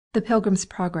The Pilgrim's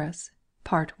Progress,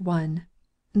 Part 1,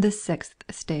 the Sixth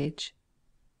Stage.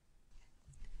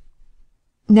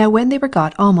 Now when they were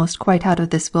got almost quite out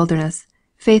of this wilderness,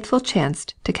 Faithful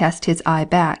chanced to cast his eye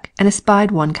back, and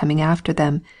espied one coming after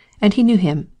them, and he knew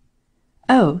him.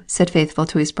 "Oh," said Faithful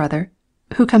to his brother,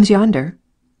 "who comes yonder?"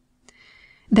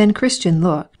 Then Christian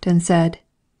looked, and said,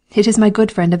 "It is my good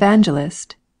friend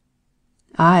Evangelist."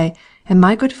 "Ay, and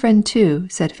my good friend too,"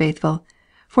 said Faithful,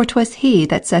 "for 'twas he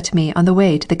that set me on the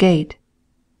way to the gate."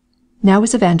 Now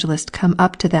was Evangelist come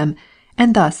up to them,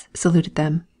 and thus saluted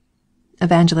them.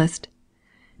 Evangelist.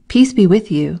 "Peace be with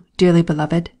you, dearly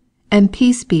beloved, and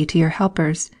peace be to your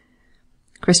helpers."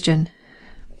 Christian.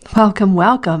 "Welcome,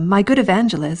 welcome, my good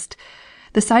Evangelist.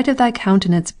 The sight of thy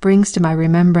countenance brings to my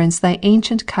remembrance thy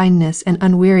ancient kindness and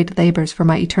unwearied labours for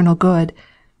my eternal good."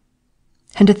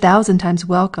 "And 1,000 times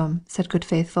welcome," said good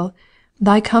Faithful,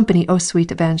 "thy company, O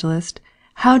sweet Evangelist.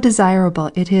 How desirable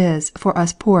it is for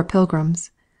us poor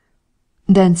pilgrims."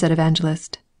 Then said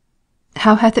Evangelist,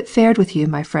 "How hath it fared with you,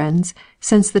 my friends,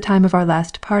 since the time of our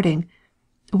last parting?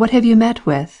 What have you met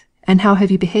with, and how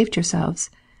have you behaved yourselves?"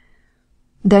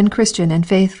 Then Christian and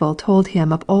Faithful told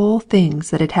him of all things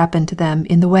that had happened to them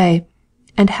in the way,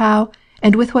 and how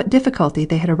and with what difficulty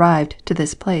they had arrived to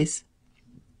this place.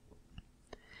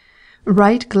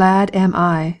 "Right glad am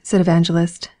I," said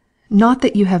Evangelist, "not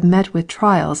that you have met with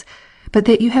trials, but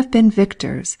that you have been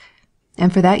victors,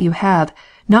 and for that you have,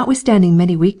 notwithstanding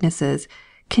many weaknesses,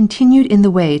 continued in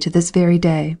the way to this very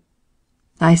day.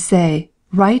 I say,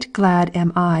 right glad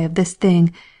am I of this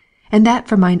thing, and that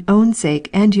for mine own sake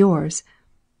and yours.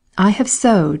 I have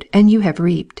sowed, and you have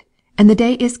reaped, and the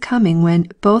day is coming when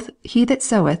both he that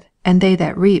soweth and they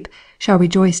that reap shall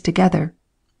rejoice together."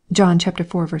 John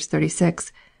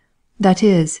 4:36. That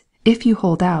is, if you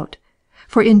hold out.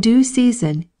 For in due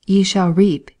season ye shall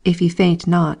reap if ye faint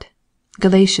not.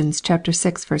 Galatians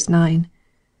 6:9.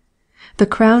 The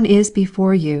crown is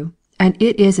before you, and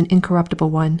it is an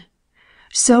incorruptible one.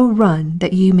 So run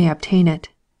that ye may obtain it.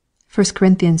 1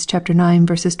 Corinthians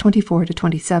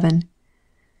 9:24-27.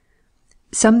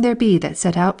 Some there be that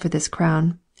set out for this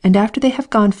crown, and after they have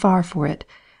gone far for it,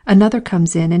 another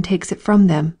comes in and takes it from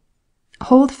them.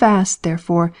 Hold fast,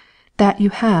 therefore, that you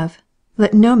have.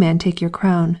 Let no man take your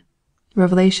crown.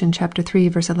 Revelation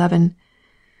 3:11.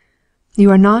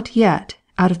 You are not yet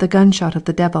out of the gunshot of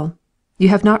the devil. You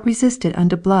have not resisted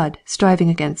unto blood, striving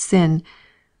against sin.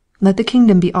 Let the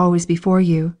kingdom be always before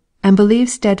you, and believe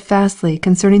steadfastly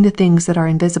concerning the things that are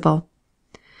invisible.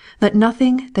 Let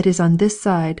nothing that is on this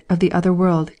side of the other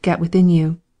world get within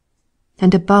you.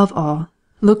 And above all,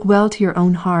 look well to your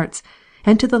own hearts,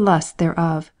 and to the lusts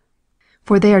thereof.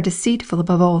 For they are deceitful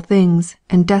above all things,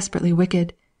 and desperately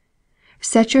wicked.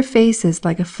 Set your faces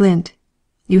like a flint.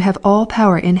 You have all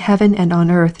power in heaven and on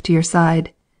earth to your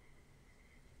side."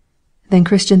 Then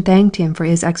Christian thanked him for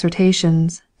his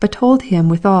exhortations, but told him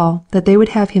withal that they would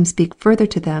have him speak further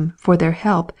to them for their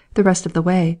help the rest of the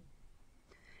way.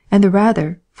 And the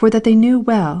rather, for that they knew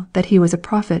well that he was a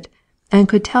prophet, and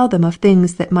could tell them of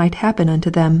things that might happen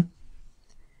unto them,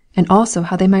 and also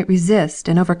how they might resist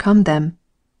and overcome them.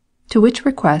 To which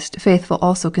request Faithful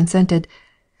also consented.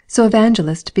 So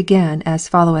Evangelist began as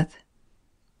followeth.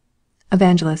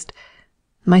 Evangelist.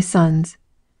 My sons,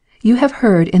 you have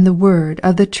heard in the word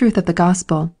of the truth of the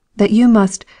gospel, that you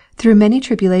must through many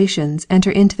tribulations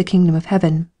enter into the kingdom of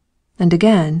heaven, and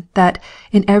again, that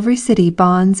in every city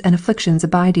bonds and afflictions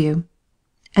abide you,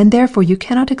 and therefore you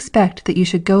cannot expect that you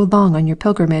should go long on your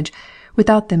pilgrimage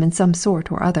without them in some sort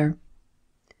or other.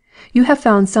 You have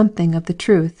found something of the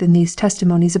truth in these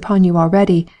testimonies upon you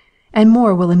already, and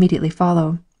more will immediately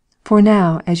follow. For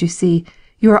now, as you see,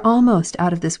 you are almost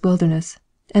out of this wilderness,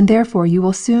 and therefore you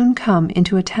will soon come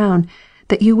into a town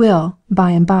that you will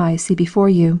by and by see before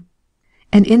you.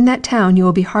 And in that town you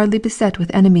will be hardly beset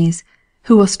with enemies,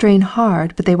 who will strain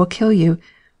hard but they will kill you.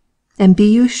 And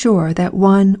be you sure that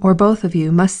one or both of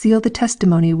you must seal the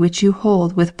testimony which you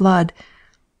hold with blood.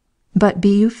 But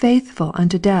be you faithful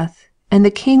unto death, and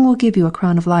the King will give you a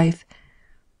crown of life.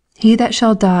 He that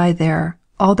shall die there,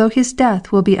 although his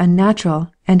death will be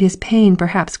unnatural and his pain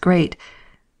perhaps great,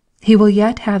 he will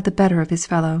yet have the better of his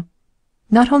fellow,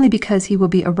 not only because he will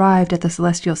be arrived at the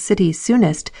celestial city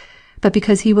soonest, but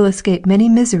because he will escape many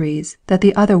miseries that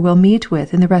the other will meet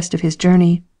with in the rest of his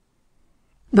journey.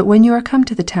 But when you are come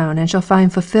to the town and shall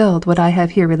find fulfilled what I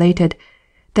have here related,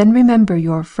 then remember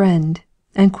your friend,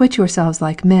 and quit yourselves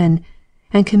like men,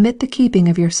 and commit the keeping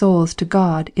of your souls to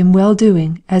God in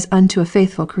well-doing as unto a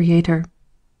faithful Creator.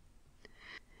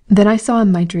 Then I saw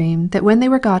in my dream that when they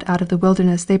were got out of the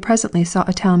wilderness they presently saw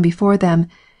a town before them,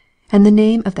 and the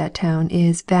name of that town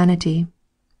is Vanity.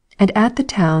 And at the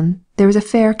town there is a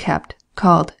fair kept,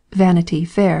 called Vanity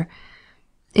Fair.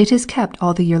 It is kept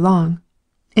all the year long.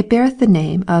 It beareth the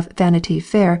name of Vanity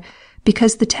Fair,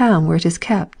 because the town where it is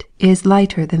kept is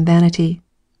lighter than vanity.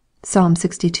 Psalm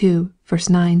 62, verse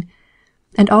 9.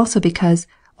 And also because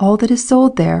all that is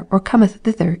sold there or cometh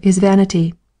thither is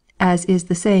vanity, as is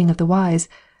the saying of the wise,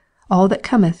 all that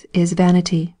cometh is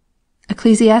vanity.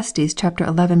 Ecclesiastes chapter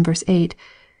 11, verse 8.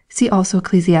 See also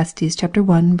Ecclesiastes chapter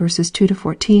 1, verses 2 to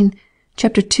 14,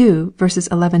 chapter 2, verses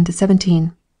 11 to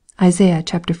 17, Isaiah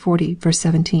chapter 40, verse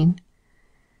 17.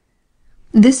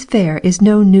 This fair is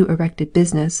no new erected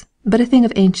business, but a thing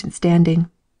of ancient standing.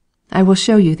 I will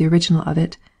show you the original of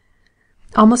it.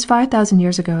 Almost 5,000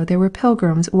 years ago there were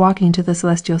pilgrims walking to the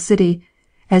celestial city,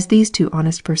 as these two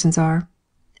honest persons are.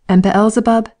 And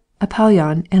Beelzebub,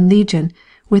 Apollyon, and Legion,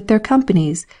 with their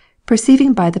companies,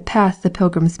 perceiving by the path the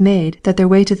pilgrims made that their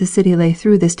way to the city lay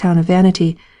through this town of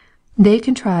vanity, they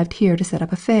contrived here to set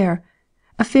up a fair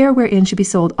wherein should be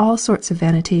sold all sorts of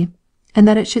vanity, and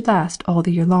that it should last all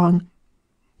the year long.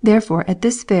 Therefore at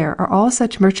this fair are all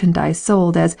such merchandise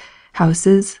sold as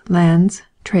houses, lands,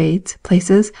 trades,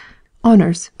 places,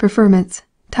 honours, preferments,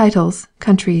 titles,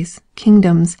 countries,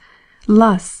 kingdoms,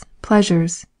 lusts,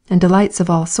 pleasures, and delights of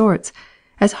all sorts,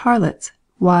 as harlots,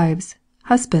 wives,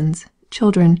 husbands,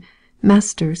 children,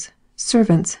 masters,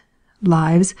 servants,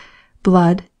 lives,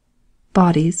 blood,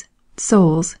 bodies,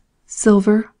 souls,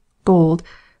 silver, gold,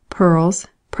 pearls,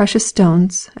 precious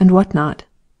stones, and what not.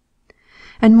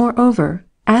 And moreover,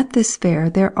 at this fair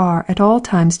there are at all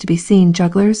times to be seen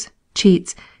jugglers,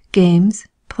 cheats, games,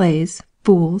 plays,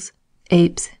 fools,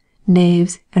 apes,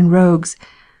 knaves, and rogues,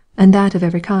 and that of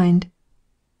every kind.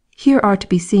 Here are to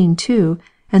be seen too,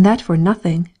 and that for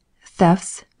nothing,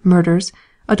 thefts, murders,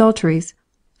 adulteries,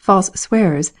 false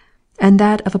swearers, and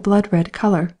that of a blood-red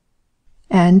colour.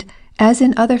 And, as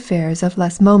in other fairs of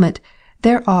less moment,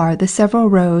 there are the several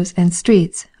rows and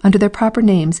streets under their proper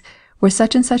names where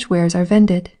such and such wares are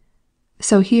vended.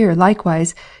 So here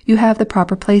likewise you have the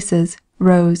proper places,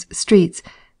 rows, streets,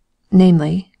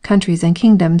 namely, countries and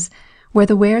kingdoms, where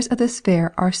the wares of this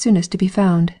fair are soonest to be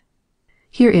found.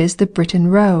 Here is the Britain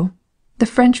row, the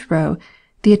French row,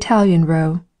 the Italian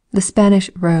row, the Spanish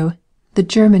row, the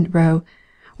German row,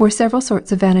 where several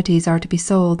sorts of vanities are to be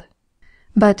sold.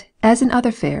 But, as in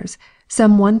other fairs,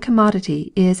 some one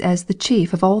commodity is as the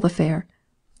chief of all the fair.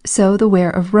 So the ware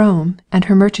of Rome and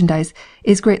her merchandise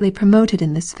is greatly promoted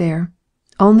in this fair.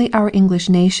 Only our English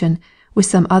nation, with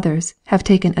some others, have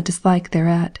taken a dislike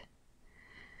thereat.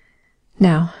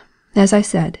 Now, as I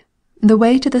said, the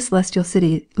way to the celestial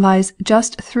city lies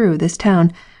just through this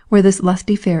town where this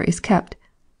lusty fair is kept,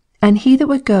 and he that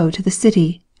would go to the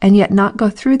city and yet not go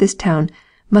through this town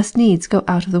must needs go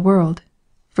out of the world.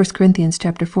 1 Corinthians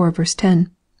chapter 4, verse 10.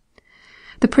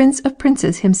 The Prince of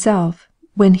Princes himself,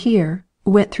 when here,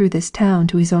 went through this town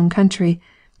to his own country,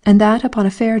 and that upon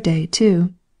a fair day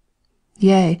too.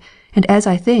 Yea, and as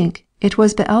I think, it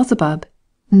was Beelzebub,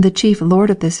 the chief lord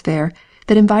of this fair,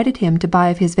 that invited him to buy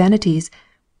of his vanities,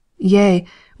 yea,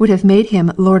 would have made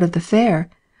him lord of the fair,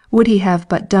 would he have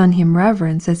but done him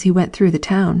reverence as he went through the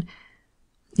town.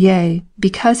 Yea,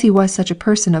 because he was such a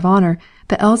person of honour,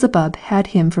 Beelzebub had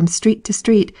him from street to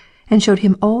street, and showed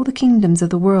him all the kingdoms of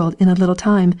the world in a little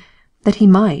time, that he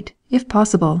might, if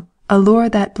possible, allure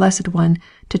that blessed one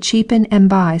to cheapen and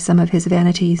buy some of his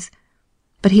vanities.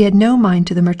 But he had no mind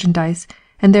to the merchandise,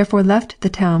 and therefore left the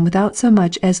town without so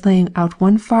much as laying out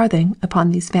 1 farthing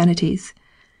upon these vanities.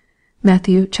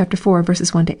 Matthew chapter 4,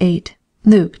 verses 1 to 8.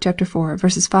 Luke chapter 4,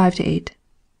 verses 5 to 8.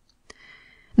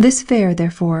 This fair,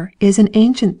 therefore, is an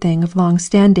ancient thing of long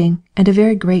standing, and a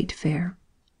very great fair.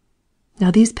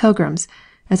 Now these pilgrims,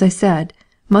 as I said,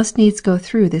 must needs go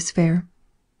through this fair.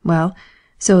 Well,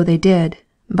 so they did,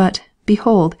 but,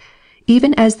 behold,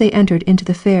 even as they entered into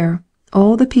the fair,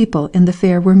 all the people in the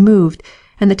fair were moved,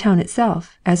 and the town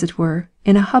itself, as it were,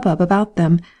 in a hubbub about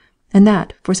them, and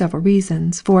that for several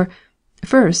reasons. For,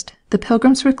 first, the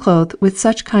pilgrims were clothed with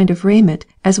such kind of raiment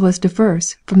as was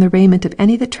diverse from the raiment of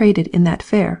any that traded in that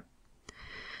fair.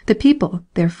 The people,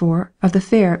 therefore, of the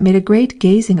fair made a great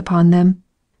gazing upon them.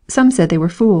 Some said they were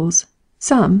fools,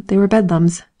 some they were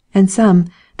bedlams, and some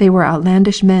they were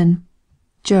outlandish men.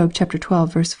 Job chapter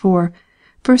 12, verse 4,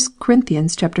 1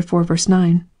 Corinthians chapter 4, verse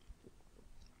 9.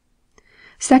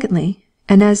 Secondly,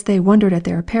 and as they wondered at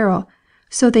their apparel,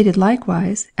 so they did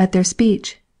likewise at their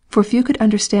speech, for few could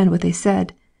understand what they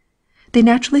said. They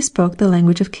naturally spoke the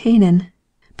language of Canaan,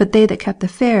 but they that kept the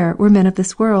fair were men of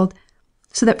this world,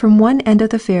 so that from one end of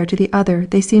the fair to the other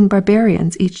they seemed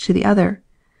barbarians each to the other.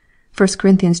 1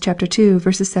 Corinthians chapter 2,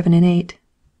 verses 7 and 8.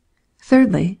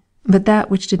 Thirdly, but that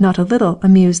which did not a little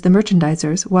amuse the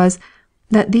merchandisers was,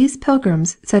 that these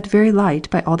pilgrims set very light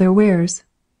by all their wares.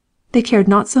 They cared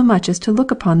not so much as to look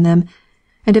upon them,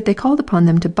 and if they called upon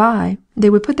them to buy, they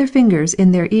would put their fingers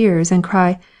in their ears and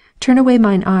cry, Turn away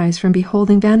mine eyes from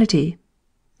beholding vanity.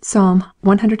 Psalm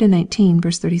 119,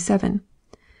 verse 37.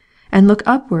 And look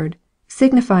upward,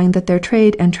 signifying that their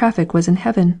trade and traffic was in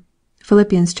heaven.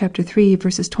 Philippians chapter 3,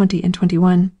 verses 20 and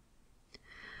 21.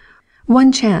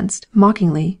 One chanced,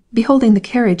 mockingly, beholding the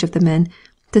carriage of the men,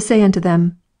 to say unto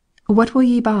them, What will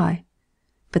ye buy?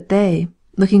 But they,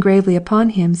 looking gravely upon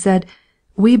him, said,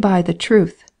 We buy the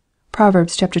truth.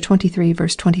 Proverbs chapter 23,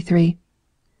 verse 23.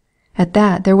 At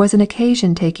that there was an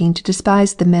occasion taking to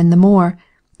despise the men the more,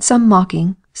 some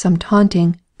mocking, some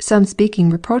taunting, some speaking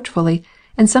reproachfully,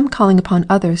 and some calling upon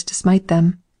others to smite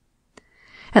them.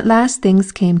 At last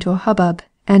things came to a hubbub,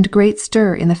 and great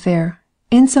stir in the fair,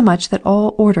 insomuch that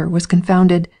all order was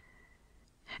confounded.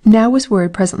 Now was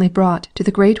word presently brought to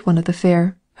the great one of the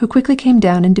fair, who quickly came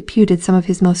down and deputed some of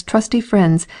his most trusty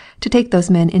friends to take those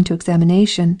men into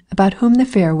examination, about whom the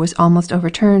fair was almost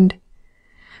overturned.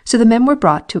 So the men were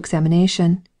brought to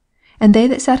examination, and they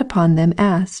that sat upon them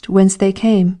asked whence they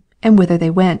came, and whither they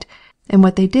went, and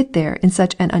what they did there in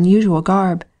such an unusual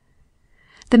garb.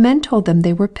 The men told them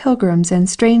they were pilgrims and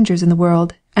strangers in the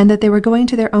world, and that they were going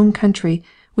to their own country,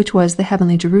 which was the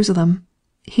heavenly Jerusalem.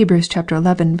 Hebrews chapter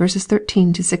 11, verses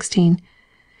 13 to 16.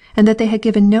 And that they had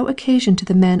given no occasion to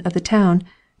the men of the town,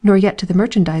 nor yet to the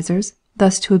merchandisers,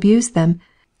 thus to abuse them,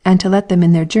 and to let them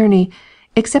in their journey,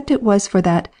 except it was for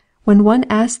that, when one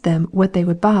asked them what they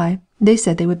would buy, they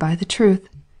said they would buy the truth.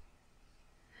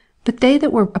 But they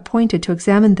that were appointed to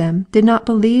examine them did not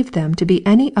believe them to be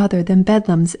any other than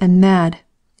bedlams and mad,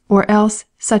 or else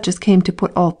such as came to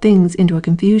put all things into a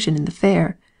confusion in the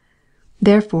fair.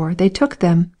 Therefore they took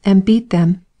them, and beat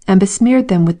them, and besmeared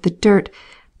them with the dirt,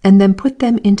 and then put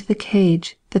them into the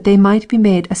cage, that they might be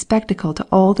made a spectacle to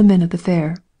all the men of the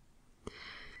fair.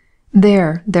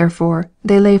 There, therefore,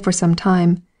 they lay for some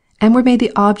time, and were made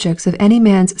the objects of any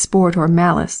man's sport or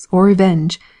malice or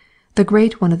revenge, the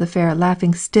great one of the fair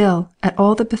laughing still at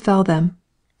all that befell them.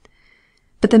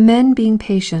 But the men being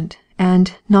patient,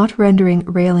 and not rendering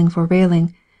railing for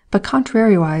railing, but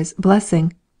contrariwise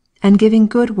blessing, and giving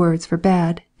good words for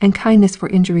bad, and kindness for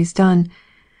injuries done,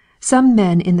 some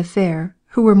men in the fair,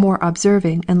 who were more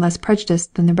observing and less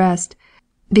prejudiced than the rest,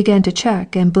 began to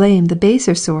check and blame the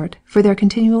baser sort for their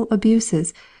continual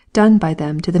abuses done by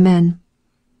them to the men.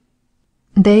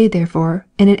 They, therefore,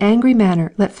 in an angry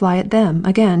manner let fly at them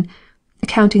again,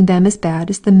 counting them as bad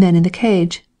as the men in the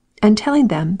cage, and telling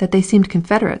them that they seemed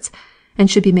confederates, and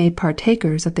should be made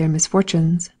partakers of their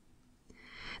misfortunes.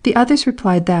 The others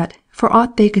replied that, for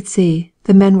aught they could see,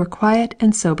 the men were quiet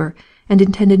and sober, and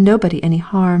intended nobody any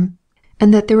harm,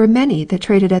 and that there were many that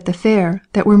traded at the fair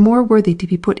that were more worthy to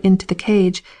be put into the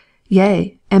cage,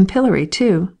 yea, and pilloried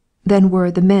too, than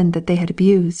were the men that they had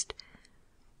abused.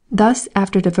 Thus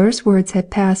after divers words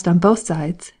had passed on both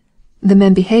sides, the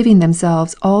men behaving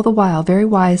themselves all the while very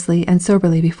wisely and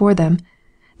soberly before them,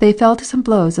 they fell to some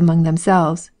blows among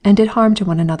themselves, and did harm to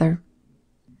one another.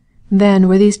 Then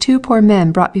were these two poor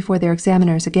men brought before their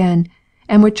examiners again,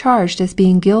 and were charged as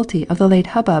being guilty of the late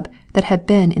hubbub that had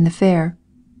been in the fair.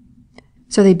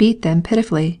 So they beat them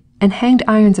pitifully, and hanged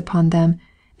irons upon them,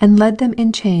 and led them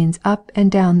in chains up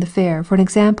and down the fair for an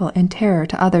example and terror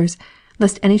to others,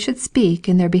 lest any should speak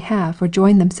in their behalf or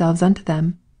join themselves unto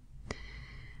them.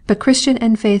 But Christian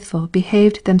and Faithful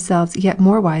behaved themselves yet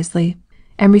more wisely,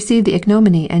 and received the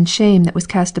ignominy and shame that was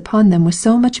cast upon them with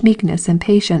so much meekness and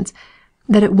patience,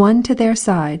 that it won to their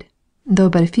side, though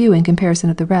but a few in comparison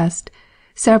of the rest,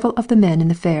 several of the men in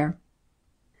the fair.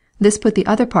 This put the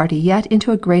other party yet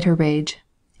into a greater rage,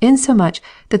 insomuch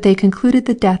that they concluded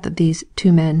the death of these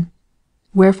two men.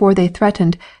 Wherefore they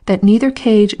threatened that neither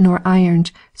cage nor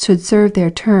irons should serve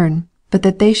their turn, but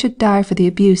that they should die for the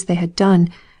abuse they had done,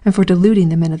 and for deluding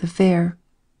the men of the fair.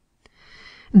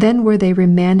 Then were they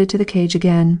remanded to the cage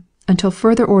again, until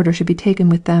further order should be taken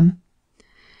with them.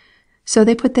 So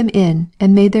they put them in,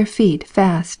 and made their feet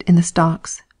fast in the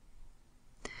stocks.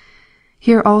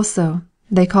 Here also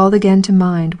they called again to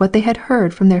mind what they had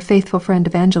heard from their faithful friend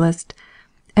Evangelist,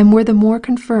 and were the more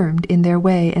confirmed in their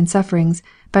way and sufferings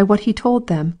by what he told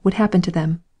them would happen to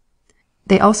them.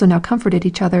 They also now comforted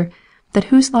each other, that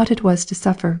whose lot it was to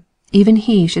suffer, even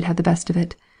he should have the best of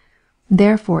it.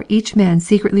 Therefore each man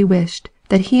secretly wished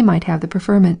that he might have the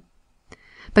preferment.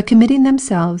 But committing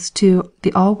themselves to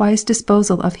the all-wise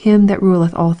disposal of him that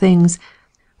ruleth all things,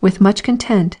 with much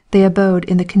content they abode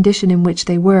in the condition in which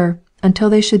they were, until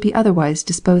they should be otherwise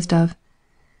disposed of.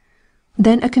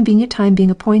 Then a convenient time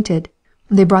being appointed,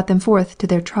 they brought them forth to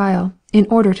their trial, in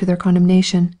order to their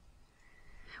condemnation.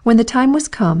 When the time was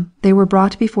come, they were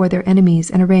brought before their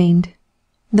enemies and arraigned.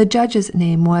 The judge's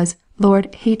name was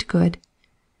Lord Hategood.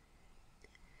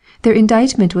 Their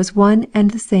indictment was one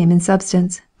and the same in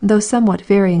substance, though somewhat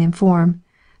varying in form,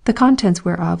 the contents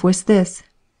whereof was this: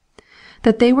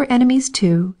 that they were enemies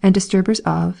to, and disturbers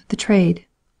of, the trade;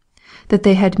 that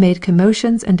they had made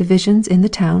commotions and divisions in the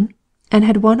town, and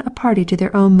had won a party to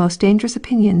their own most dangerous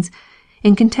opinions,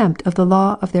 in contempt of the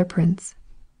law of their prince.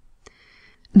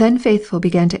 Then Faithful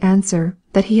began to answer,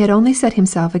 that he had only set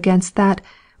himself against that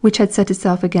which had set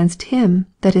itself against him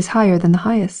that is higher than the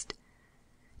highest.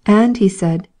 And, he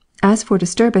said, as for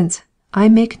disturbance, I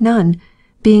make none,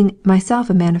 being myself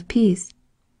a man of peace.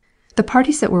 The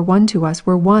parties that were won to us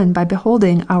were won by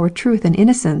beholding our truth and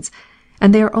innocence,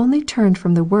 and they are only turned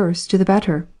from the worse to the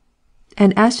better.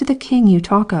 And as to the king you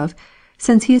talk of,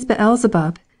 since he is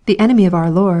Beelzebub, the enemy of our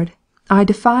Lord, I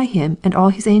defy him and all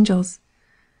his angels.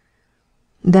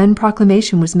 Then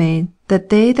proclamation was made, that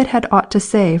they that had aught to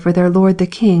say for their lord the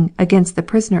king against the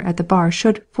prisoner at the bar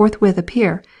should forthwith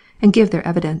appear, and give their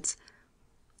evidence.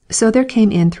 So there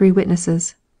came in 3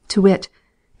 witnesses, to wit,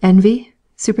 Envy,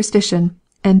 Superstition,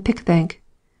 and Pickthank.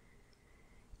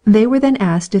 They were then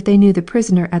asked if they knew the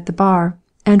prisoner at the bar,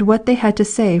 and what they had to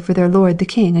say for their lord the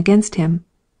king against him.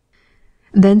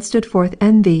 Then stood forth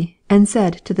Envy, and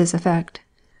said to this effect: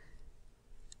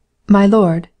 My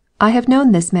lord, I have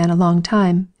known this man a long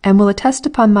time, and will attest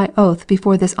upon my oath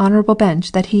before this honourable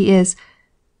bench that he is.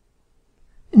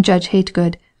 Judge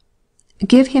Hategood: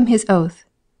 Give him his oath.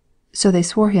 So they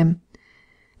swore him.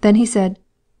 Then he said,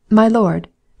 My lord,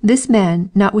 this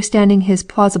man, notwithstanding his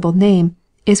plausible name,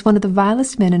 is one of the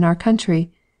vilest men in our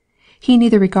country. He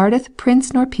neither regardeth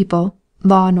prince nor people,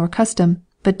 law nor custom,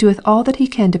 but doeth all that he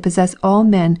can to possess all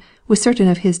men with certain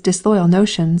of his disloyal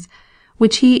notions,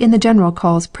 which he in the general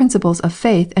calls principles of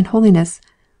faith and holiness.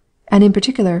 And in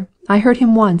particular, I heard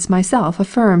him once myself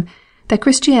affirm that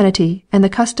Christianity and the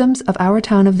customs of our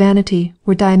town of Vanity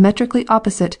were diametrically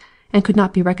opposite, and could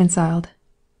not be reconciled.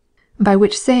 By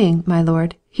which saying, my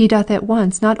lord, he doth at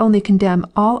once not only condemn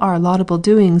all our laudable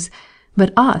doings,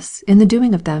 but us in the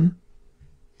doing of them.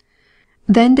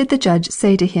 Then did the judge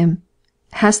say to him,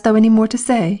 Hast thou any more to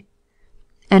say?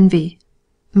 Envy: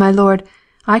 My lord,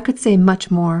 I could say much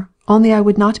more, only I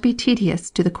would not be tedious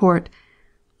to the court.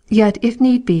 Yet, if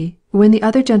need be, when the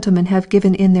other gentlemen have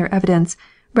given in their evidence,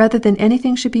 rather than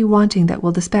anything should be wanting that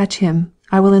will dispatch him,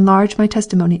 I will enlarge my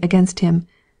testimony against him.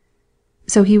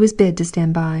 So he was bid to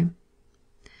stand by.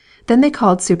 Then they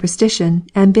called Superstition,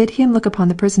 and bid him look upon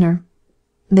the prisoner.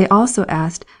 They also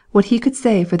asked what he could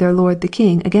say for their lord the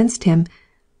king against him.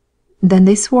 Then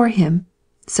they swore him.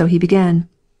 So he began.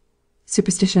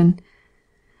 Superstition: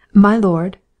 My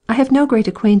lord, I have no great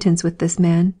acquaintance with this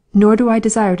man, nor do I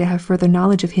desire to have further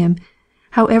knowledge of him.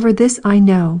 However, this I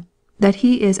know, that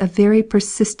he is a very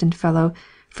persistent fellow,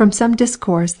 from some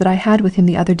discourse that I had with him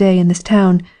the other day in this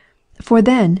town. For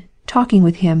then, talking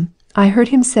with him, I heard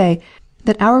him say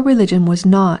that our religion was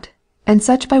naught, and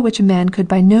such by which a man could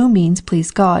by no means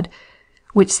please God,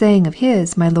 which saying of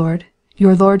his, my lord,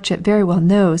 your lordship very well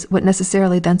knows what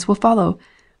necessarily thence will follow,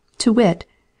 to wit,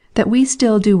 that we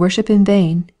still do worship in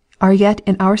vain, are yet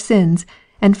in our sins,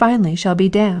 and finally shall be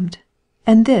damned.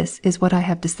 And this is what I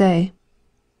have to say.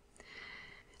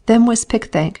 Then was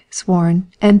Pickthank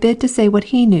sworn, and bid to say what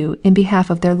he knew in behalf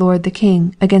of their lord the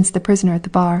king against the prisoner at the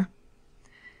bar.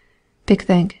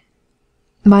 Pickthank: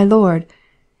 My lord,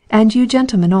 and you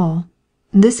gentlemen all,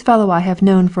 this fellow I have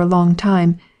known for a long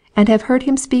time, and have heard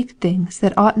him speak things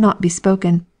that ought not be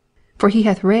spoken, for he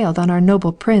hath railed on our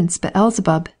noble prince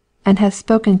Beelzebub, and hath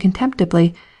spoken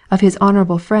contemptibly of his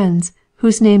honourable friends,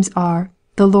 whose names are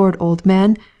the Lord Old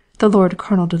Man, the Lord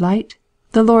Carnal Delight,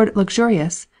 the Lord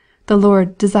Luxurious, the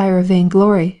Lord Desire of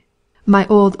Vainglory, my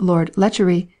old Lord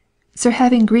Lechery, Sir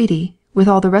Having Greedy, with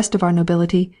all the rest of our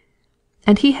nobility.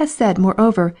 And he has said,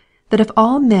 moreover, that if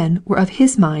all men were of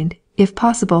his mind, if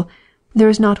possible, there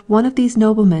is not one of these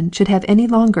noblemen should have any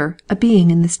longer a being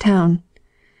in this town.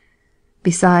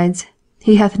 Besides,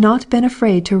 he hath not been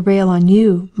afraid to rail on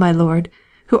you, my lord,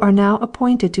 who are now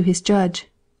appointed to his judge,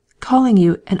 calling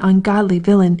you an ungodly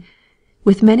villain,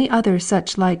 with many other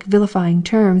such like vilifying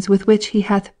terms with which he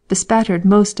hath bespattered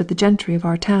most of the gentry of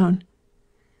our town.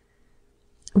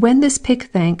 When this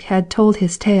Pickthank had told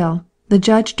his tale, the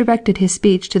judge directed his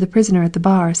speech to the prisoner at the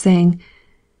bar, saying,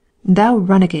 Thou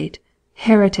runagate,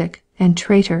 heretic, and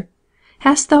traitor,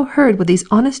 hast thou heard what these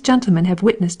honest gentlemen have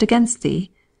witnessed against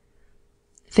thee?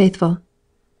 Faithful: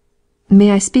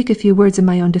 May I speak a few words in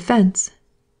my own defence?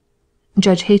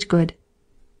 Judge Hategood: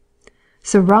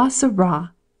 Sirrah,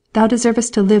 sirrah, thou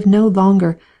deservest to live no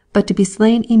longer, but to be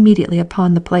slain immediately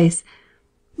upon the place.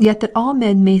 Yet that all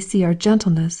men may see our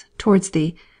gentleness towards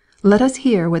thee, let us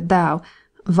hear what thou,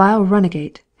 vile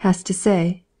runagate, hast to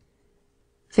say.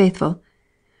 Faithful.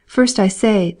 First I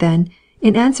say, then,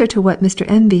 in answer to what Mr.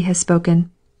 Envy has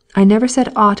spoken, I never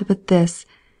said aught but this,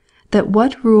 that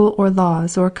what rule or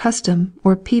laws or custom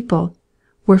or people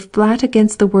were flat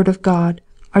against the word of God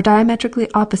are diametrically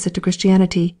opposite to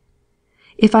Christianity.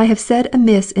 If I have said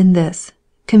amiss in this,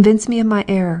 convince me of my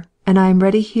error, and I am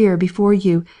ready here before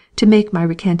you to make my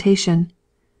recantation.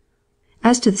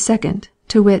 As to the second,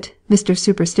 to wit, Mr.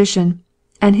 Superstition,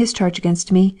 and his charge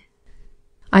against me,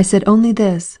 I said only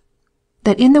this,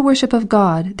 that in the worship of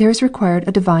God there is required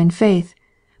a divine faith,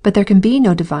 but there can be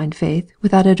no divine faith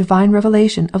without a divine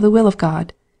revelation of the will of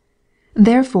God.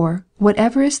 Therefore,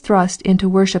 whatever is thrust into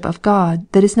worship of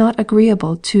God that is not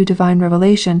agreeable to divine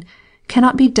revelation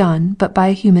cannot be done but by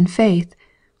a human faith,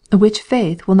 which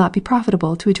faith will not be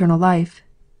profitable to eternal life.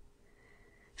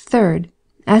 Third,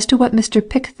 as to what Mr.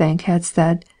 Pickthink had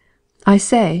said, I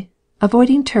say,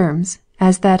 avoiding terms,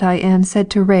 as that I am said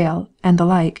to rail, and the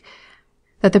like,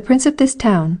 that the prince of this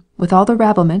town, with all the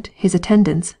rabblement, his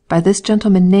attendants, by this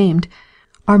gentleman named,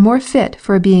 are more fit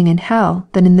for a being in hell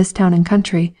than in this town and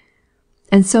country,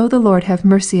 and so the Lord have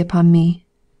mercy upon me.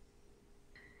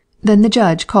 Then the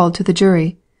judge called to the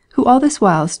jury, who all this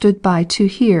while stood by to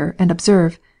hear and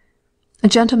observe,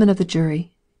 Gentlemen of the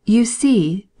jury, you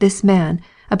see this man,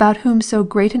 about whom so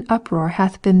great an uproar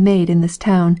hath been made in this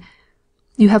town.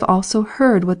 You have also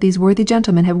heard what these worthy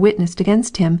gentlemen have witnessed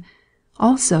against him.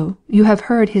 Also, you have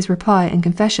heard his reply and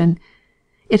confession.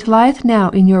 It lieth now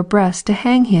in your breast to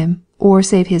hang him, or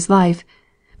save his life,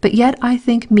 but yet I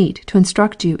think meet to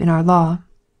instruct you in our law.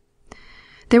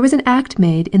 There was an act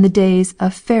made in the days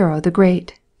of Pharaoh the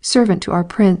Great, servant to our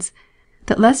prince,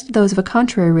 that lest those of a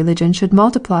contrary religion should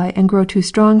multiply and grow too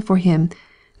strong for him,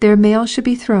 their males should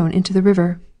be thrown into the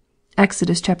river.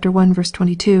 Exodus chapter 1 verse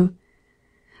 22.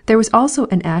 There was also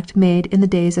an act made in the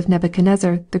days of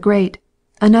Nebuchadnezzar the Great,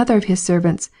 another of his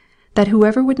servants, that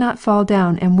whoever would not fall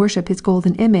down and worship his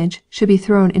golden image should be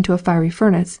thrown into a fiery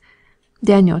furnace.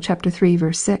 Daniel chapter 3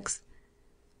 verse 6.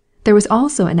 There was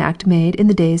also an act made in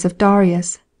the days of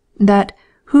Darius, that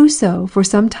whoso for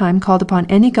some time called upon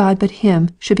any god but him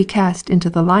should be cast into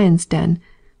the lion's den.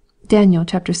 Daniel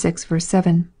chapter 6 verse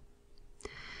 7.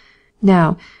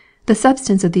 Now, the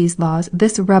substance of these laws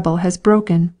this rebel has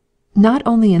broken, not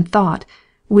only in thought,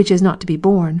 which is not to be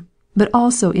borne, but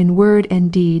also in word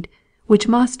and deed, which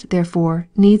must, therefore,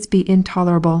 needs be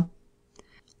intolerable.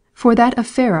 For that of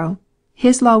Pharaoh,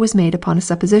 his law was made upon a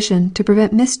supposition to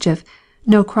prevent mischief,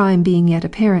 no crime being yet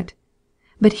apparent.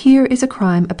 But here is a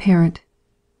crime apparent.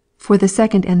 For the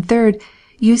second and third,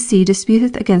 you see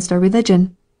disputeth against our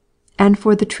religion, and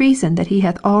for the treason that he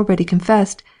hath already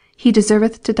confessed, he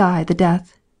deserveth to die the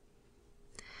death.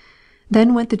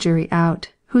 Then went the jury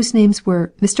out, whose names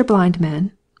were Mr.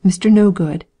 Blindman, Mr.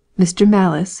 No-Good, Mr.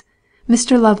 Malice,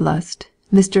 Mr. Lovelust,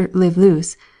 Mr.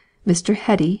 Live-Loose, Mr.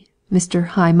 Heady, Mr.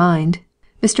 High-Mind,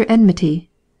 Mr.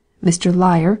 Enmity, Mr.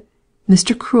 Liar,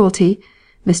 Mr. Cruelty,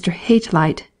 Mr.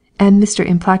 Hate-Light, and Mr.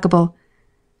 Implacable,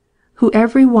 who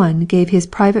every one gave his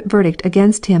private verdict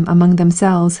against him among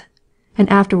themselves, and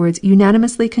afterwards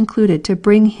unanimously concluded to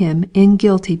bring him in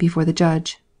guilty before the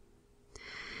judge.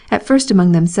 At first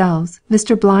among themselves,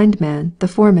 Mr. Blindman, the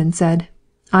foreman, said,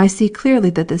 I see clearly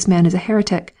that this man is a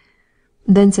heretic.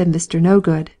 Then said Mr.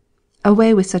 No-Good,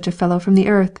 Away with such a fellow from the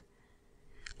earth.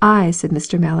 I, said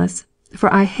Mr. Malice,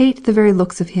 for I hate the very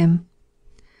looks of him.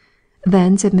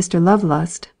 Then said Mr.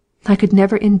 Lovelust, I could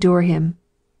never endure him.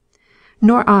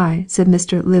 Nor I, said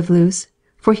Mr. Live-Loose,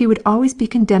 for he would always be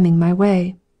condemning my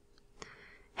way.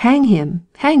 Hang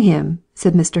him,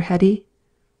 said Mr. Heady.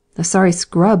 A sorry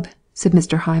scrub, said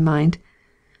Mr. High-Mind.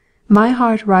 My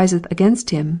heart riseth against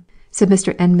him, said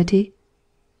Mr. Enmity.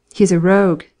 He is a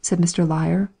rogue, said Mr.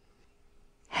 Liar.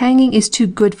 Hanging is too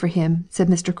good for him, said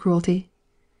Mr. Cruelty.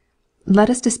 Let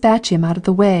us dispatch him out of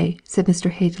the way, said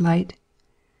Mr. Hate-Light.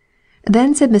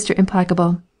 Then said Mr.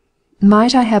 Implacable,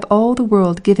 Might I have all the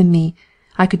world given me,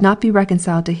 I could not be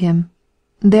reconciled to him.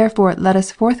 Therefore let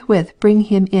us forthwith bring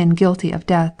him in guilty of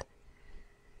death.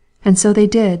 And so they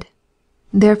did.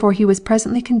 Therefore he was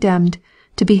presently condemned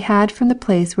to be had from the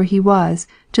place where he was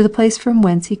to the place from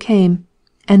whence he came,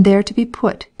 and there to be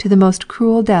put to the most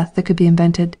cruel death that could be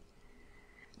invented.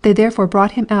 They therefore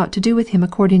brought him out to do with him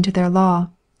according to their law,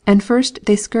 and first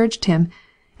they scourged him,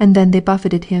 and then they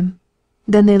buffeted him.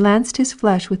 Then they lanced his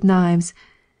flesh with knives.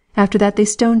 After that they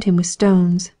stoned him with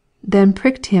stones, then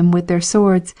pricked him with their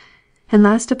swords, and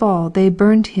last of all they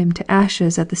burned him to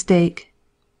ashes at the stake.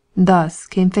 Thus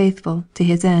came Faithful to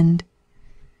his end.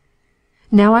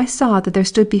 Now I saw that there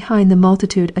stood behind the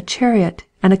multitude a chariot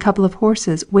and a couple of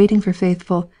horses waiting for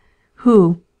Faithful,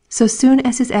 who, so soon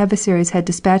as his adversaries had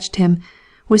dispatched him,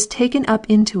 was taken up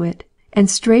into it, and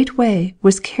straightway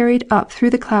was carried up through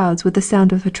the clouds with the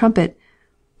sound of a trumpet,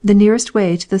 the nearest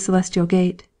way to the celestial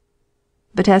gate.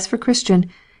 But as for Christian,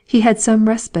 he had some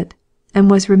respite, and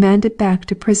was remanded back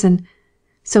to prison,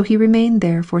 so he remained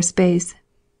there for a space.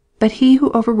 But he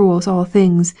who overrules all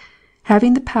things,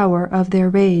 having the power of their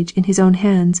rage in his own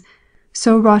hands,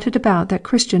 so wrought it about that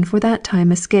Christian for that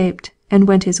time escaped, and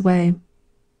went his way.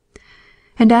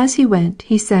 And as he went,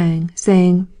 he sang,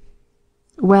 saying,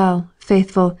 Well,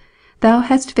 Faithful, thou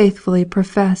hast faithfully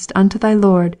professed unto thy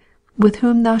Lord, with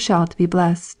whom thou shalt be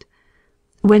blessed.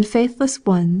 When faithless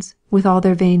ones, with all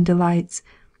their vain delights,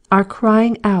 are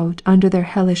crying out under their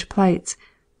hellish plights,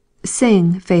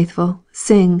 sing, Faithful,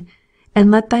 sing, and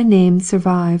let thy name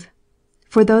survive,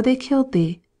 for though they killed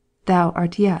thee, thou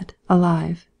art yet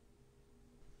alive.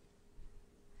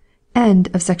 End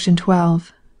of section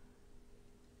 12.